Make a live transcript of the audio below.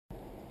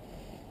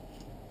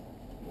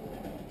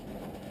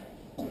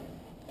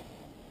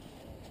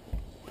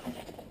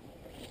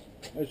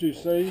as you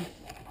see,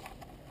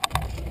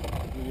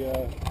 we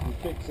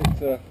fix it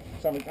to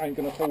something ain't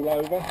going to fall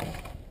over,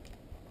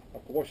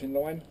 like a washing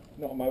line,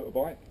 not a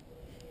motorbike.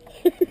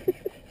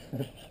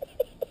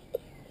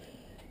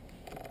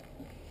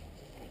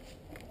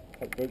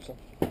 Take the boots off.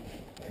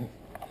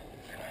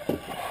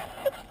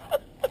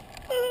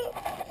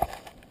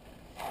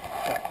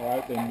 I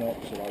hope them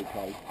knocks are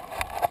okay.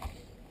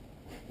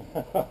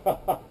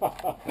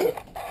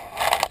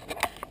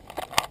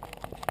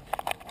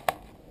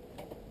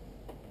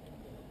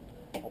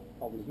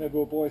 I was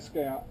never a Boy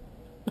Scout.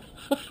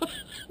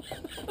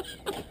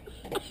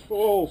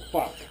 Oh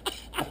fuck!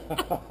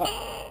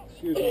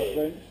 Excuse my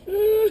French.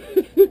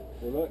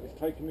 Well, look, it's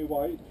taking me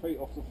weight, feet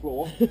off the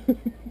floor.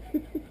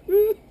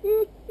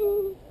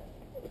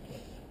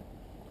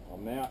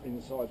 I'm now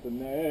inside the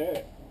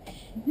net.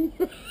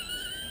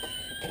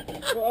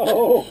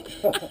 Oh!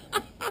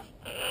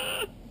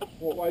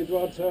 What way do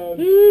I turn?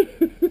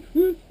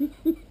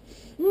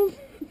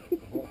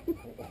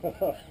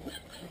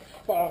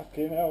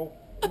 Fucking hell.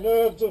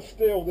 Nerves of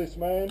steel, this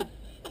man.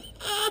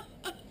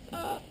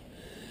 I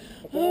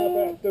don't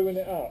know about doing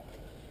it up.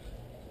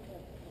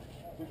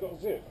 We've got a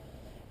zip.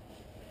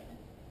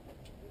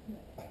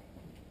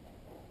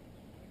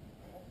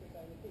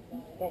 I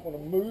don't want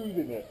to move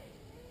in it.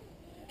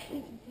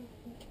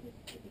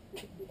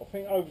 I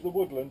think over the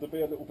woodland would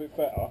be a little bit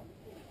better.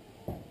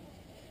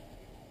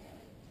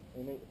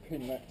 We need to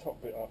pin that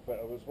top bit up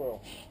better as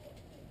well.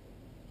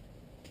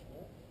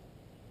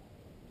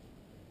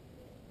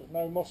 But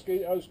no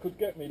mosquitoes could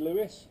get me,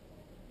 Lewis.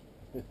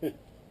 Hopefully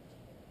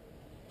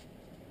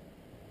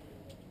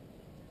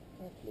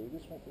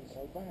this won't be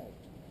so bad.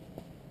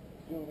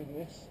 You're in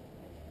this,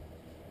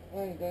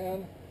 laying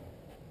down,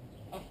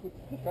 I could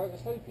go to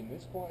sleep in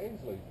this quite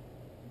easily.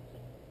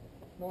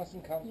 Nice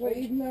and comfy. Well,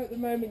 even though at the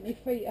moment your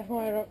feet are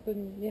higher up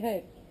than your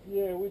head?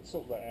 Yeah, we'd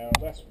sort that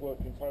out. That's work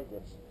in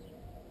progress.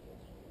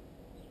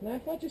 Now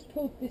if I just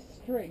pulled this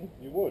string...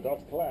 You would,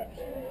 I'd collapse.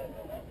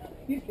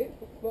 You hit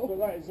the floor. But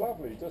that is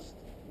lovely, just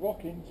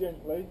rocking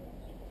gently.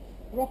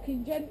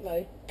 Rocking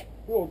gently?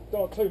 Oh,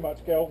 not too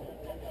much, girl.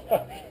 I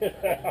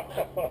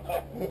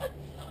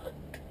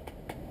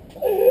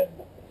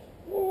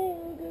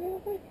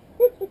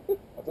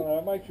don't know,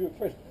 it makes you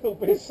feel a little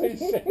bit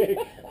seasick.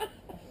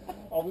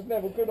 I was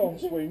never good on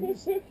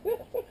swings.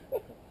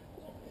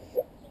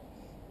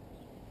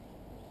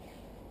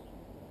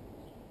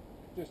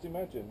 Just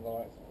imagine,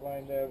 like,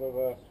 laying there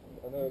with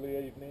an early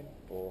evening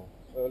or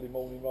early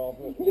morning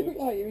rather. You look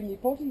like you're in your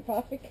body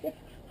bag.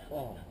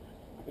 Oh,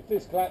 if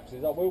this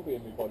collapses, I will be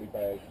in my body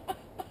bag.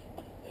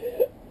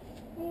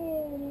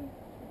 Oh.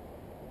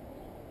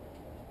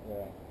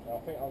 Yeah, I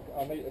think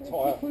I need to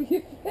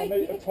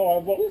tie a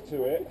rock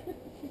to it.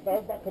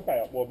 No, back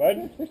about,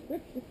 woman.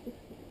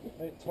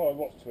 I need to tie a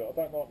rock to it. I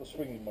don't like the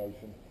swinging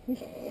motion.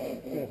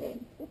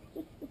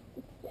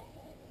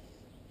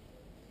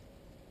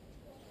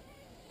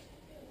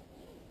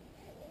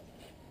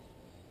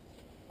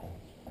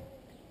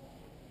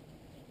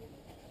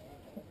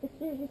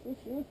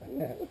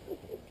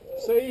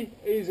 See,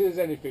 easy as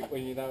anything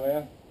when you know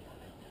how.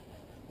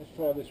 Let's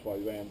try this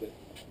way round it.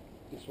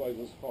 This way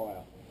was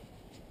higher.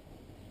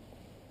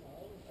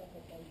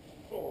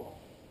 Oh.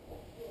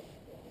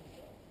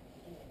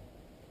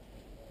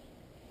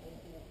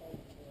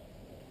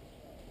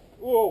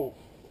 Whoa!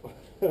 I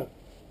thought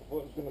it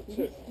was going to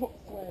tip. Stop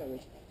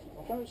swearing.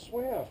 I don't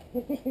swear.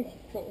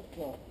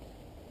 Stop.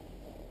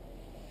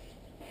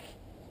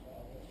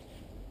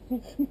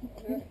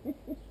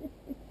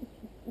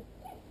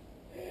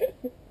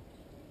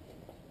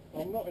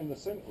 I'm not in the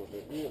centre of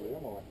it really,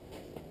 am I?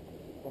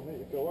 I need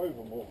to go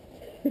over more.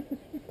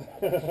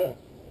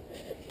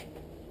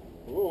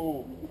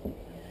 Whoa!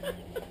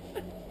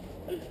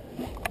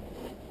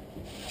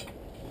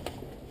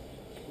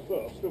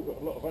 Look, I've still got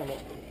a lot of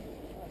hammock.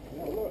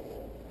 Now look,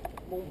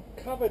 I'm all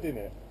covered in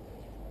it.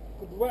 I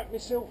could wrap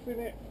myself in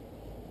it.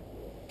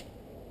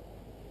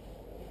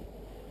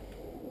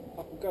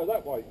 I could go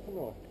that way, couldn't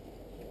I?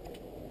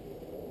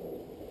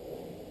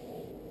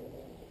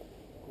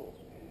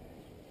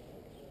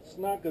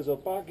 Snug as a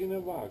bug in a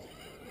rug.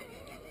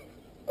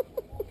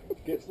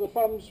 Gets the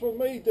thumbs from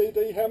me,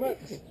 DD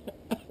Hammocks.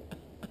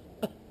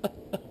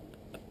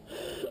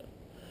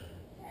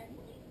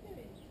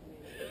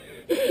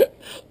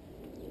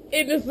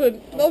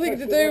 Innocent, nothing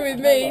to do with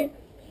me.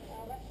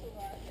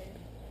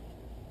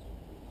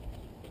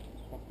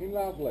 Fucking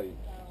lovely.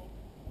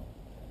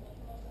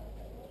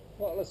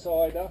 Bottle of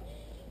cider.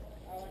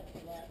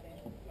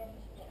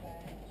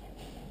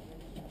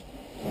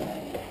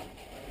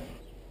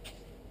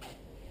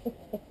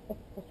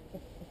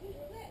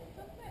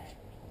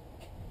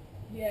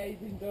 Yeah,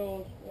 he's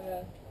indoors.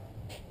 Yeah.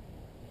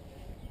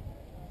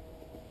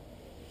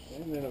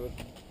 And then,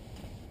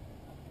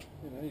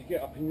 you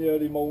get up in the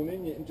early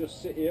morning, you can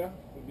just sit here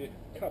with your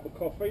cup of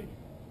coffee.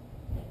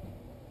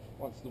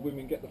 Once the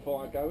women get the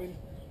fire going,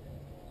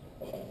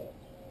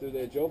 do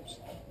their jobs.